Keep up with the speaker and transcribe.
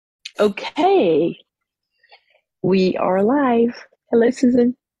Okay, we are live. Hello,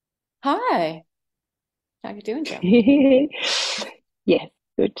 Susan. Hi, how you doing, Joe? Yes,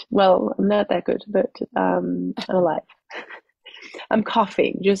 good. Well, I'm not that good, but I'm alive. I'm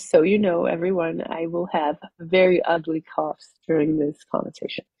coughing, just so you know, everyone. I will have very ugly coughs during this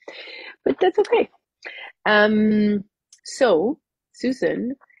conversation, but that's okay. Um, so,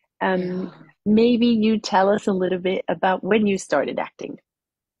 Susan, um, Yeah. maybe you tell us a little bit about when you started acting.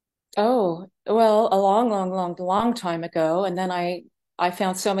 Oh, well, a long, long, long, long time ago, and then I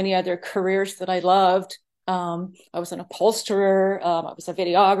found so many other careers that I loved. I was an upholsterer, I was a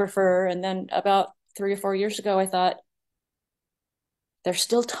videographer, and then about 3 or 4 years ago, I thought there's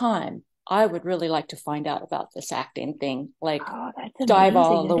still time. I would really like to find out about this acting thing, like Oh, that's dive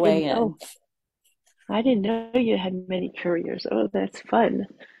all amazing. I the way didn't in. know. I didn't know you had many careers. Oh, that's fun.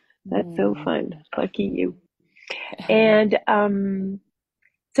 That's so Hmm. fun. Lucky you. And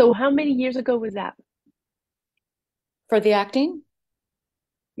so how many years ago was that? For the acting,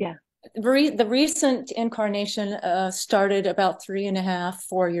 Yeah, the recent incarnation started about 3.5,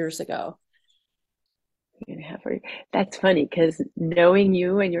 4 years ago. 3.5 years. That's funny because knowing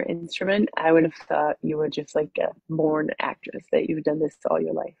you and your instrument, I would have thought you were just like a born actress, that you've done this all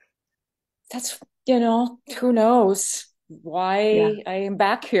your life. That's, who knows Yeah, why I am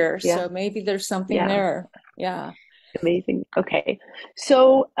back here. yeah, So maybe there's something yeah. there. Yeah. Amazing. Okay.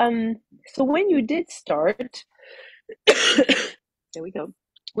 So so when you did start, there we go.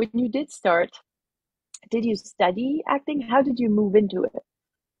 When you did start, did you study acting? How did you move into it?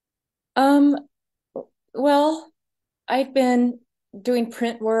 Um, well, I've been doing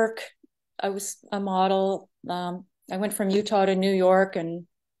print work. I was a model. I went from Utah to New York and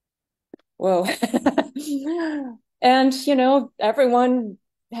whoa. And, everyone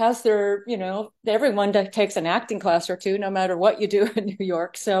has everyone takes an acting class or two, no matter what you do in New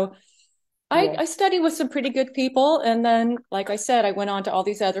York. So I Yes. studied with some pretty good people. And then, like I said, I went on to all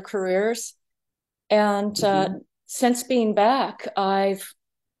these other careers. And Hmm. since being back, I've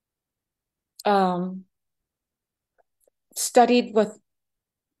um, studied with,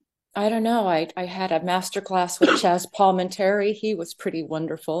 I don't know, I had a master class with Chaz Palminteri. He was pretty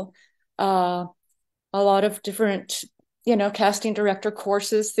wonderful. Uh, a lot of different, casting director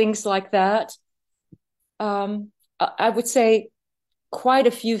courses, things like that. I would say quite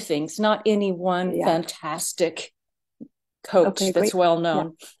a few things, not any one Yeah. fantastic coach Okay, that's great. well Yeah.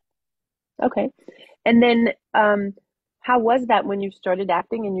 known. Okay. And then, how was that when you started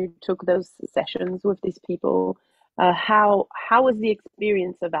acting and you took those sessions with these people? How was the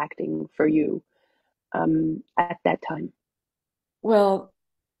experience of acting for you at that time? Well,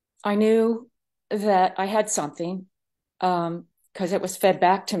 I knew that I had something because it was fed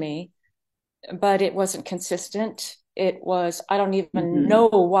back to me, but it wasn't consistent. I don't even Hmm. know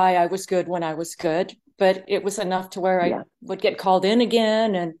why I was good when I was good, but it was enough to where I Yeah. would get called in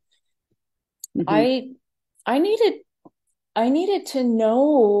again. And Hmm. I, I needed, I needed to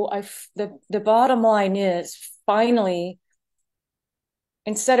know. The bottom line is finally,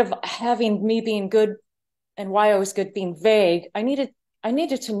 instead of having me being good and why I was good being vague, I needed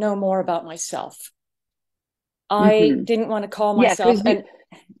to know more about myself. I Hmm. didn't want to call Yeah, myself because you. an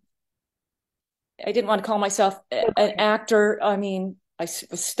I didn't want to call myself No, go an ahead. actor. I mean, I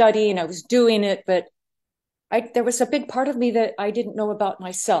was studying, I was doing it, but there was a big part of me that I didn't know about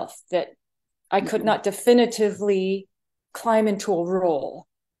myself, that I could Hmm. not definitively climb into a role.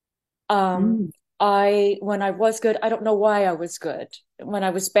 Um, Mm. when I was good, I don't know why I was good. When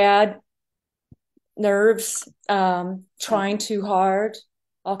I was bad, nerves, Yeah. trying too hard,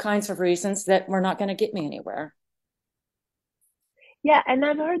 all kinds of reasons that were not going to get me anywhere. Yeah, and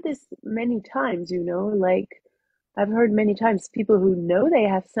I've heard this many times, like I've heard many times people who know they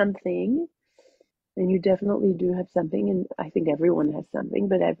have something. And you definitely do have something, and I think everyone has something,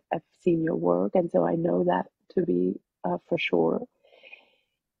 but I've seen your work, and so I know that to be for sure.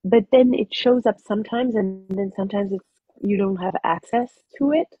 But then it shows up sometimes, and then sometimes it's you don't have access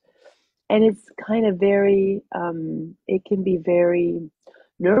to it, and it's kind of very it can be very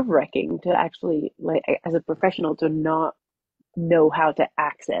nerve-wracking to actually, like, as a professional, to not know how to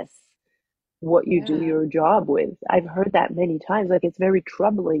access what you do Yeah. your job with. I've heard that many times. Like, it's very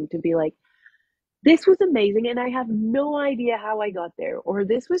troubling to be like, this was amazing and I have no idea how I got there, or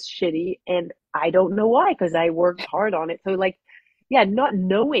this was shitty and I don't know why because I worked hard on it. So, like, yeah, not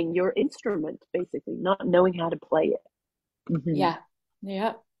knowing your instrument, basically not knowing how to play it. Hmm. Yeah.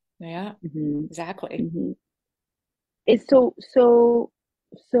 Yeah. Yeah. Hmm. Exactly. Hmm. It's so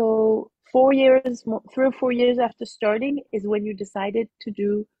 4 years, 3 or 4 years after starting is when you decided to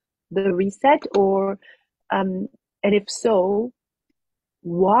do the reset, or um and if so,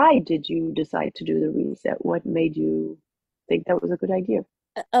 Why did you decide to do the reset? What made you think that was a good idea?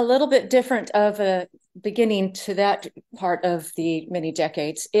 A little bit different of a beginning to that part of the many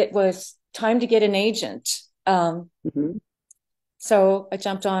decades. It was time to get an agent. Hmm. So I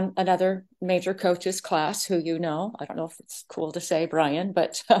jumped on another major coach's class, who you know. I don't know if it's cool to say, Brian,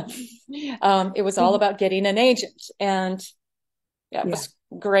 but it was all about getting an agent. And yeah, it Yeah. was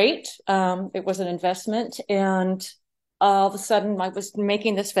great. It was an investment. And all of a sudden, I was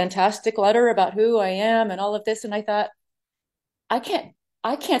making this fantastic letter about who I am and all of this. And I thought, I can't.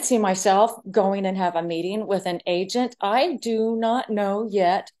 I can't see myself going and have a meeting with an agent. I do not know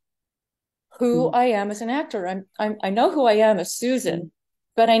yet who Mm, I am as an actor. I know who I am as mm, Susan,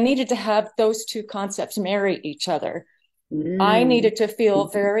 but I needed to have those two concepts marry each other. I mm, needed to feel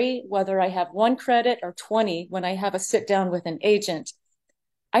mhm. very, whether I have 1 credit or 20 when I have a sit down with an agent,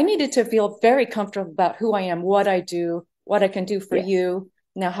 I needed to feel very comfortable about who I am, what I do, what I can do for Yes. you.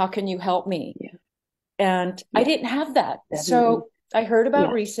 Now, how can you help me? Yeah. And I Yeah. didn't have that. Definitely. So I heard about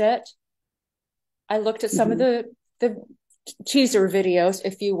Yeah. Reset. I looked at some of Hmm. the teaser videos,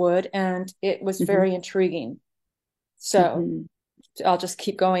 if you would, and it was Hmm. very intriguing. So Hmm. I'll just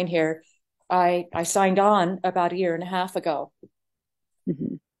keep going here. I signed on about a year and a half ago.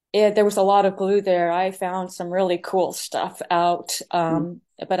 Hmm. There was a lot of glue there. I found some really cool stuff out, Mm,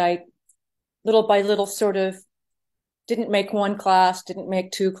 but I little by little sort of didn't make one class, didn't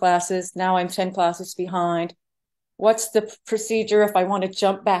make two classes. Now I'm 10 classes behind. What's the procedure if I want to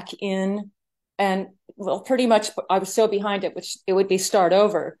jump back in? And well, pretty much I was so behind it, which it would be start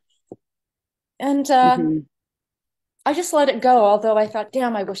over. And hmm. I just let it go. Although I thought,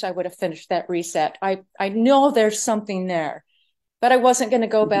 damn, I wish I would have finished that reset. I know there's something there, but I wasn't going to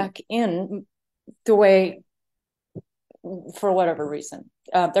go Hmm. back in the way for whatever reason.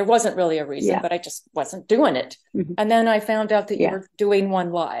 There wasn't really a reason, Yeah. but I just wasn't doing it. Hmm. And then I found out that you Yeah. were doing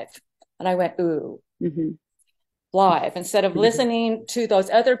one live, and I went, ooh, Hmm. live instead of Hmm. listening to those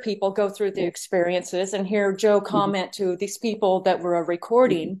other people go through the Yeah. experiences and hear Joe Hmm. comment to these people that were a Hmm.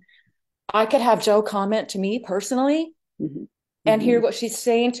 recording. I could have Joe comment to me personally Hmm. and hear Hmm. what she's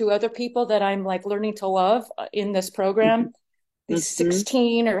saying to other people that I'm like learning to love in this Hmm. program. These Hmm.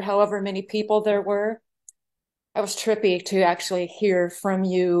 16 or however many people there were. It was trippy to actually hear from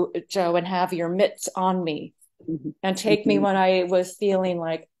you, Joe, and have your mitts on me Hmm. and take me Hmm. when I was feeling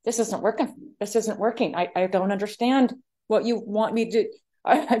like this isn't working. This isn't working. I don't understand what you want me to do.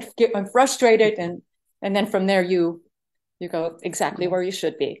 I'm frustrated, and then from there you go exactly Yeah. where you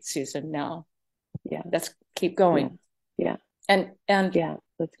should be, Susan. Now Yeah. let's keep Yeah. going. Yeah. And Yeah.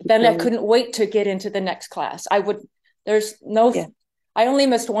 Let's keep then I going. couldn't wait to get into the next class. I would there's no Yeah. I only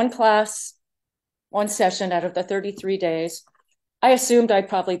missed one class, one session out of the 33 days. I assumed I'd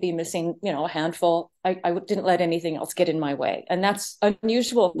probably be missing, a handful. I didn't let anything else get in my way. And that's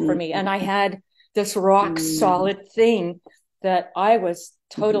unusual for me. And I Mm-hmm. had this rock Mm-hmm. solid thing that I was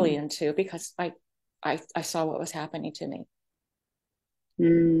totally Mm-hmm. into because I saw what was happening to me.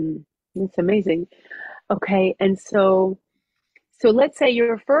 Mm. It's amazing. Okay. And so let's say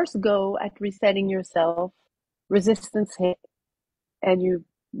your first go at resetting yourself, resistance hit, and you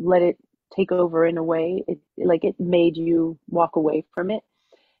let it take over in a way. It like it made you walk away from it.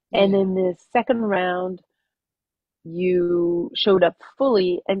 And Yeah. in the second round, you showed up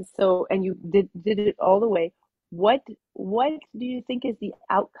fully, and you did it all the way. What what do you think is the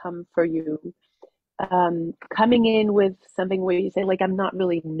outcome for you? Coming in with something where you say, like, I'm not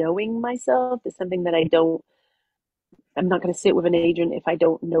really knowing myself, is something that I'm not going to sit with an agent if I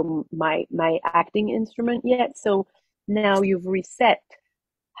don't know my acting instrument yet. So now you've reset.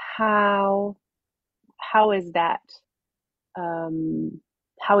 How how is that? Um,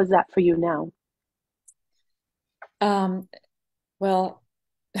 how is that for you now? Um, well,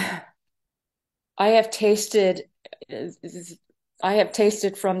 I have tasted I have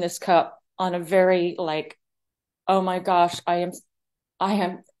tasted from this cup on a very like, oh my gosh, I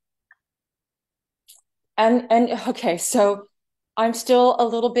am and okay, so I'm still a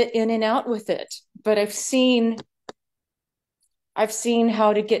little bit in and out with it, but I've seen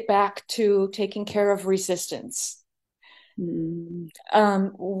how to get back to taking care of resistance. Mm,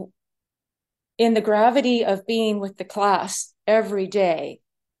 Um, in the gravity of being with the class every day,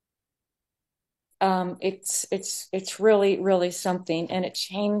 it's really something, and it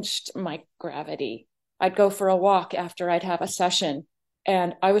changed my gravity. I'd go for a walk after I'd have a session,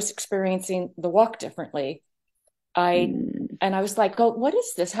 and I was experiencing the walk differently. I mm, and I was like, "Oh, what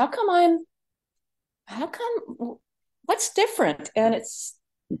is this? How come what's different?" And it's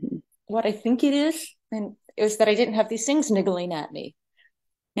mhm, what I think it is, and it was that I didn't have these things niggling at me.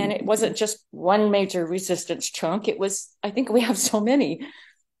 And it Hmm. wasn't just one major resistance chunk. It was, I think we have so many.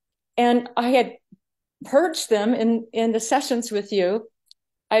 And I had purged them in the sessions with you.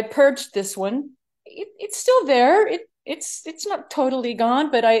 I purged this one. It's still there. It's not totally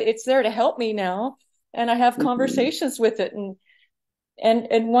gone, but it's there to help me now. And I have Hmm. conversations with it. And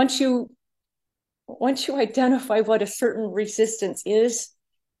once you identify what a certain resistance is,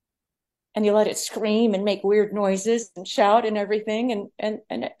 and you let it scream and make weird noises and shout and everything, and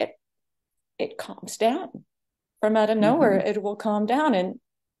it calms down from out of nowhere. Hmm. It will calm down.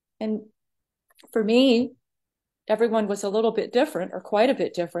 And for me, everyone was a little bit different, or quite a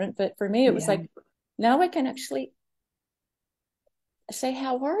bit different, but for me it was Yeah. like, now I can actually say,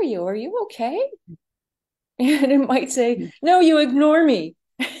 how are you, are you okay? And it might say, no, you ignore me.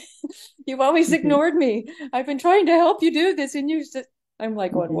 You've always Hmm. ignored me. I've been trying to help you do this, and you just, I'm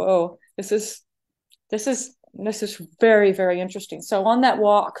like going, Hmm. whoa, this is very, very interesting. So on that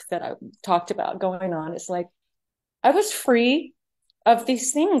walk that I talked about going on, it's like I was free of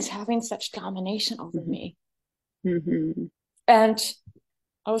these things having such domination over Hmm. me. Hmm. And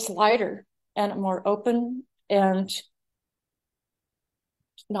I was lighter and more open and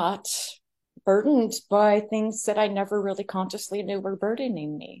not burdened by things that I never really consciously knew were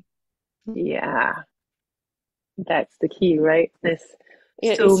burdening me. Yeah. That's the key, right? There's so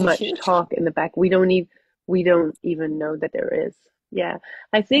It's a much huge key. talk in the back. We don't even know that there is. Yeah.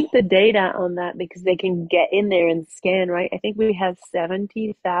 I think the data on that, because they can get in there and scan, right? I think we have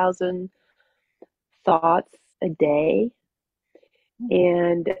 70,000 thoughts a day.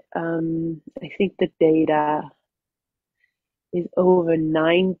 And I think the data is over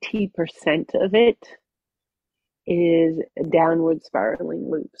 90% of it is downward spiraling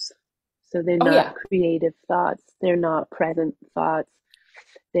loops. So they're Oh, not yeah. creative thoughts, they're not present thoughts,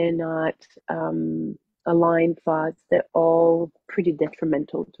 they're not aligned thoughts. They're all pretty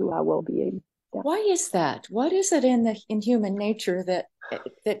detrimental to our well-being. Yeah. Why is that? What is it in human nature that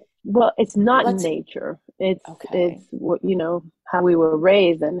Well, it's not lets it? nature. It's Okay. what how we were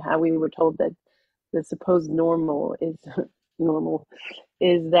raised and how we were told that the supposed normal is normal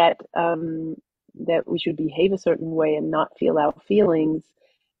is that we should behave a certain way and not feel our feelings.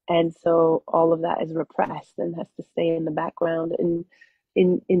 And so all of that is repressed and has to stay in the background. And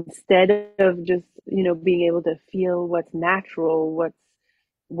instead of just, being able to feel what's natural,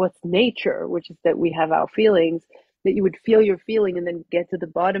 what's nature, which is that we have our feelings, that you would feel your feeling and then get to the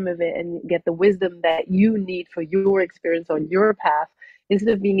bottom of it and get the wisdom that you need for your experience on your path,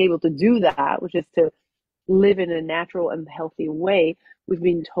 instead of being able to do that, which is to live in a natural and healthy way, we've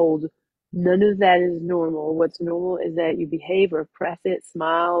been told none of that is normal. What's normal is that you behave, repress it,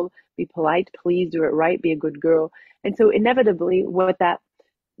 smile, be polite, please do it right, be a good girl. And so inevitably what that,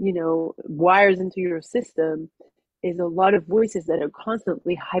 wires into your system is a lot of voices that are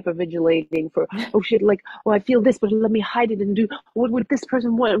constantly hypervigilating for, oh shit, like, oh, I feel this, but let me hide it and do, what would this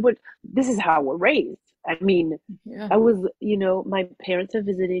person want? What, this is how we're raised. I mean, Yeah. I was, my parents are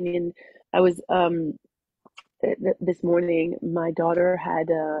visiting, and I was this morning my daughter had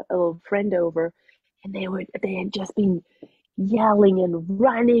a little friend over, and they had just been yelling and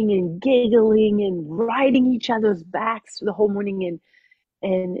running and giggling and riding each other's backs the whole morning.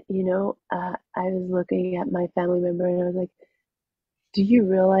 And I was looking at my family member and I was like, do you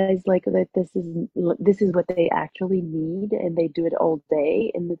realize like that this is what they actually need, and they do it all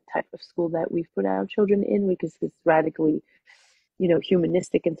day in the type of school that we've put our children in, because it's radically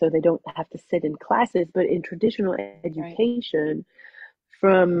humanistic, and so they don't have to sit in classes. But in traditional Right. education,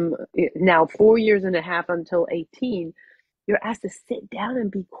 from now 4 years and a half until 18, you're asked to sit down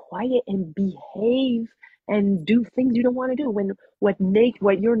and be quiet and behave and do things you don't want to do, when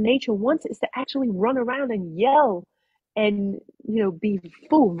what your nature wants is to actually run around and yell and be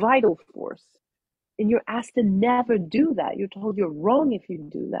full vital force. And you're asked to never do that. You're told you're wrong if you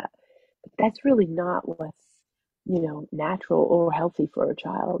do that. But that's really not what's natural or healthy for a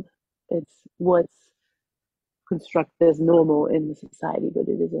child. It's what's constructed as normal in the society, but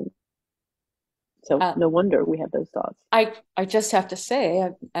it isn't. So Uh, no wonder we have those thoughts. I just have to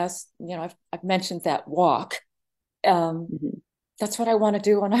say, as you know, I've mentioned that walk. Um, Hmm. that's what I want to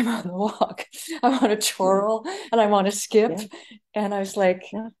do when I'm on the walk. I want to Yeah, twirl and I want to skip. yeah, And I was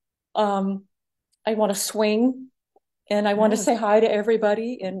like, yeah, um, I want to swing and I want to yeah, say hi to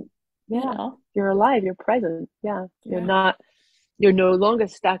everybody. And, yeah. You're alive. You're present. Yeah, you're yeah, not. You're no longer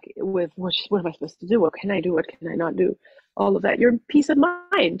stuck with what am I supposed to do? What can I do? What can I not do? All of that. Your peace of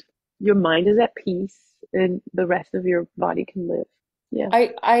mind. Your mind is at peace, and the rest of your body can live. Yeah.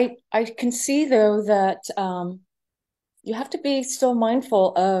 I can see though that you have to be still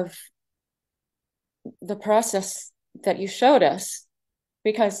mindful of the process that you showed us.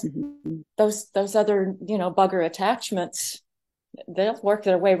 because Mhm. those other, bugger attachments, they'll work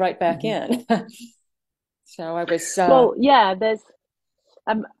their way right back Mhm. in. So I was, Well, yeah, there's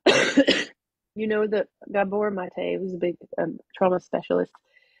um the Gabor Mate, who's a big trauma specialist,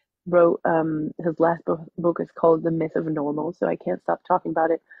 wrote his last book is called The Myth of Normal, so I can't stop talking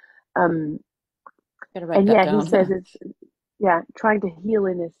about it. Um gotta write and that yeah, he says down. it's yeah, trying to heal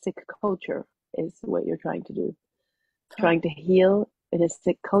in a sick culture is what you're trying to do. Huh. Trying to heal in a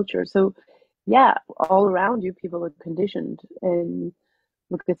sick culture. So yeah, all around you people are conditioned, and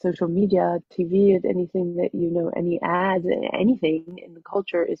look at social media, TV, and anything that any ads, anything in the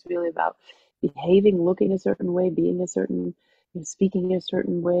culture is really about behaving, looking a certain way, being a certain, speaking a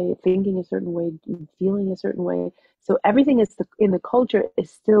certain way, thinking a certain way, feeling a certain way. So everything is in the culture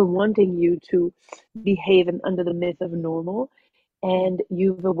is still wanting you to behave under the myth of normal, and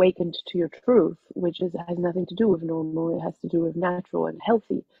you've awakened to your truth, which has nothing to do with normal. It has to do with natural and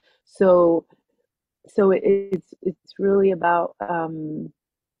healthy. So it's really about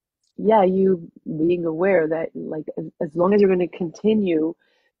yeah, you being aware that, like, as long as you're going to continue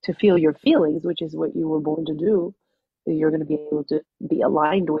to feel your feelings, which is what you were born to do, you're going to be able to be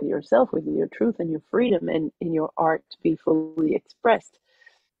aligned with yourself, with your truth and your freedom, and in your art to be fully expressed.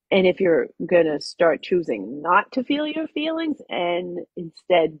 And if you're going to start choosing not to feel your feelings and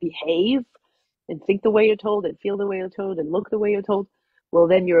instead behave and think the way you're told and feel the way you're told and look the way you're told, well,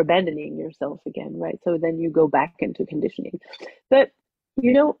 then you're abandoning yourself again, right? So then you go back into conditioning. But,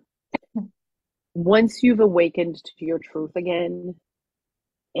 you know, once you've awakened to your truth again,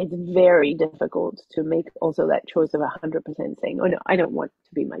 it's very difficult to make also that choice of 100% saying, oh no, I don't want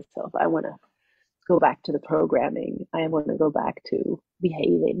to be myself. I want to go back to the programming. I want to go back to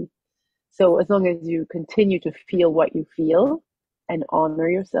behaving. So as long as you continue to feel what you feel and honor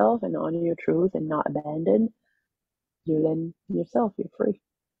yourself and honor your truth and not abandon, you're then yourself, you're free.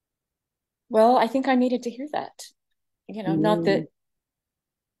 Well, I think I needed to hear that. Not Mm, that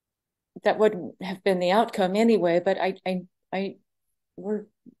that wouldn't have been the outcome anyway, but I we're,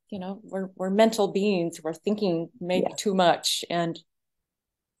 we're mental beings. We're thinking maybe yeah, too much, and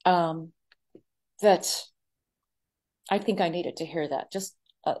um, that's. I think I needed to hear that. Just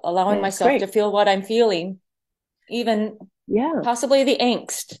allowing it's myself to great. feel what I'm feeling, even Yeah. possibly the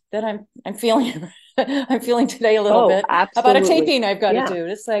angst that I'm feeling. I'm feeling today a little Oh, bit about a absolutely. taping I've got to Yeah. do.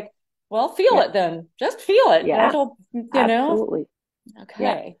 It's like, well, feel Yeah. it then. Just feel it. Yeah. That'll, Absolutely.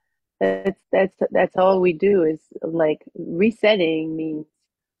 Yeah. okay. That's all we do is, like, resetting means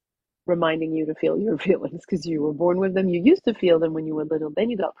reminding you to feel your feelings because you were born with them. You used to feel them when you were little, then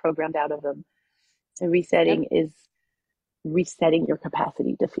you got programmed out of them. And resetting Yep. is resetting your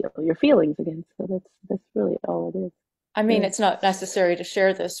capacity to feel your feelings again. So that's really all it is. I mean, Yeah. it's not necessary to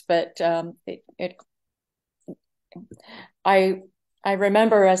share this, but I I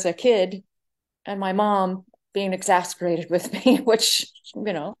remember as a kid and my mom being exasperated with me, which,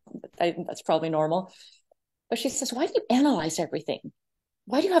 that's probably normal. But she says, "Why do you analyze everything?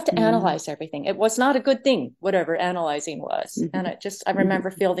 Why do you have to Mm-hmm. analyze everything?" It was not a good thing, whatever analyzing was. And I Mm-hmm.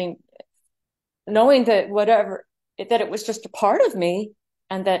 remember feeling, knowing that that it was just a part of me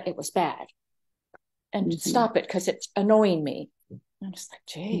and that it was bad and Mm-hmm. stop it because it's annoying me. I'm just like,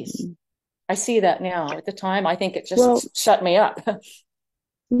 geez, Mm-hmm. I see that now. At the time, I think it Well, just shut me up.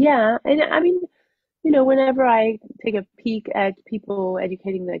 yeah, and I mean, whenever I take a peek at people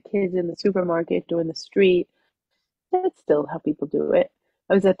educating their kids in the supermarket or in the street, that's still how people do it.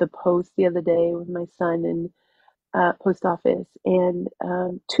 I was at the post the other day with my son and post office, and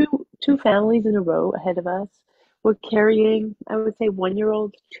two families in a row ahead of us were carrying, I would say,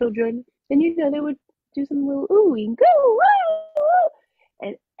 1-year-old children, and they would do some little ooh and go, woo, woo.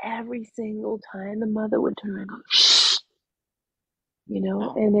 And every single time the mother would turn around and go, shh,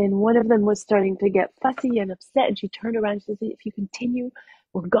 Oh. and then one of them was starting to get fussy and upset, and she turned around and she said, if you continue,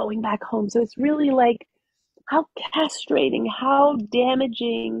 we're going back home. So it's really like how castrating, how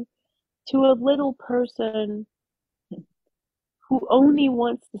damaging to a little person who only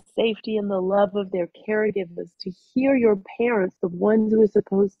wants the safety and the love of their caregivers, to hear your parents, the ones who are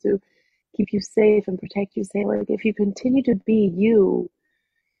supposed to keep you safe and protect you, say, like, if you continue to be you,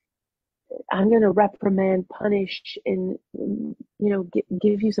 I'm going to reprimand, punish, and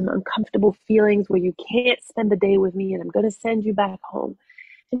give you some uncomfortable feelings where you can't spend the day with me, and I'm going to send you back home.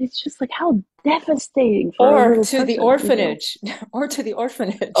 And it's just like how devastating for a Or little to the person. orphanage, or to the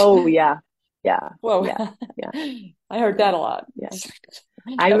orphanage. Oh yeah, yeah, Whoa. yeah, yeah, I heard yeah, that a lot. yeah.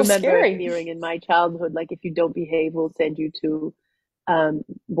 I That was remember scary. hearing in my childhood, like, if you don't behave, we'll send you to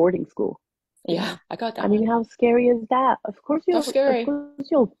boarding school. You Yeah, know, I got I that mean, one. how scary is that? So Of scary. course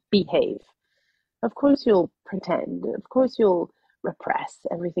you'll behave. Of course you'll pretend. Of course you'll repress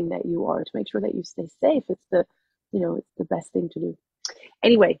everything that you are to make sure that you stay safe. It's the, it's the best thing to do.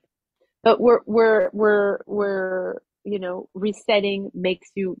 Anyway, but we're resetting makes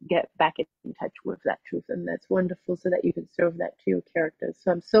you get back in touch with that truth, and that's wonderful, so that you can serve that to your characters.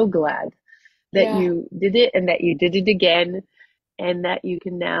 So I'm so glad that Yeah. you did it, and that you did it again, and that you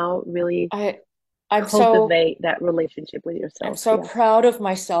can now really I I'm so cultivate that relationship with I'm yourself. so Yeah. proud of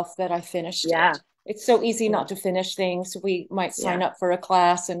myself that I finished it. Yeah. It's so easy Yeah. not to finish things. We might sign Yeah. up for a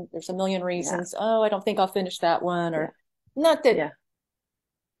class and there's a million Yeah. reasons. Oh, I don't think I'll finish that one. Yeah. Or not that,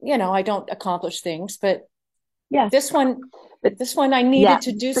 Yeah. I don't accomplish things, but Yeah. this one, But this one I yeah. needed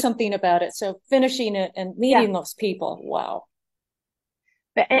to do something about it. So finishing it and Yeah. meeting those people. Wow.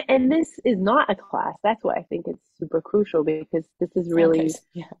 But and this is not a class. That's why I think it's super crucial, because this is Okay. really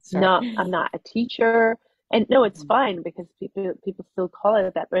Yeah, sorry. not. I'm not a teacher, and no, it's fine, because people still call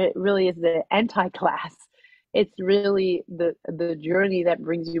it that, but it really is the anti-class. It's really the journey that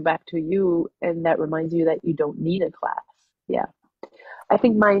brings you back to you, and that reminds you that you don't need a class. Yeah. I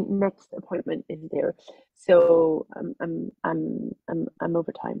think my next appointment is there, so I'm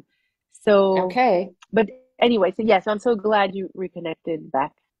over time. So, Okay. but anyway, so yes, I'm so glad you reconnected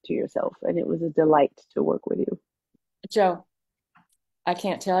back to yourself, and it was a delight to work with you. Joe, I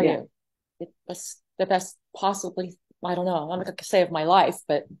can't tell Yeah, you. It was the best possibly, I don't know, I'm not going to say of my life,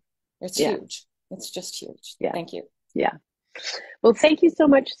 but it's yeah, huge. It's just huge. yeah, Thank you. yeah. Well, thank you so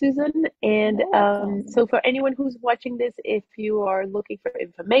much, Susan. And You're welcome. so, for anyone who's watching this, if you are looking for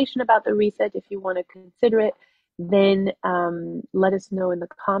information about the reset, if you want to consider it, then let us know in the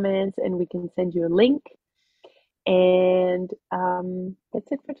comments, and we can send you a link. And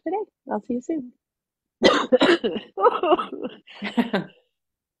that's it for today. I'll see you soon.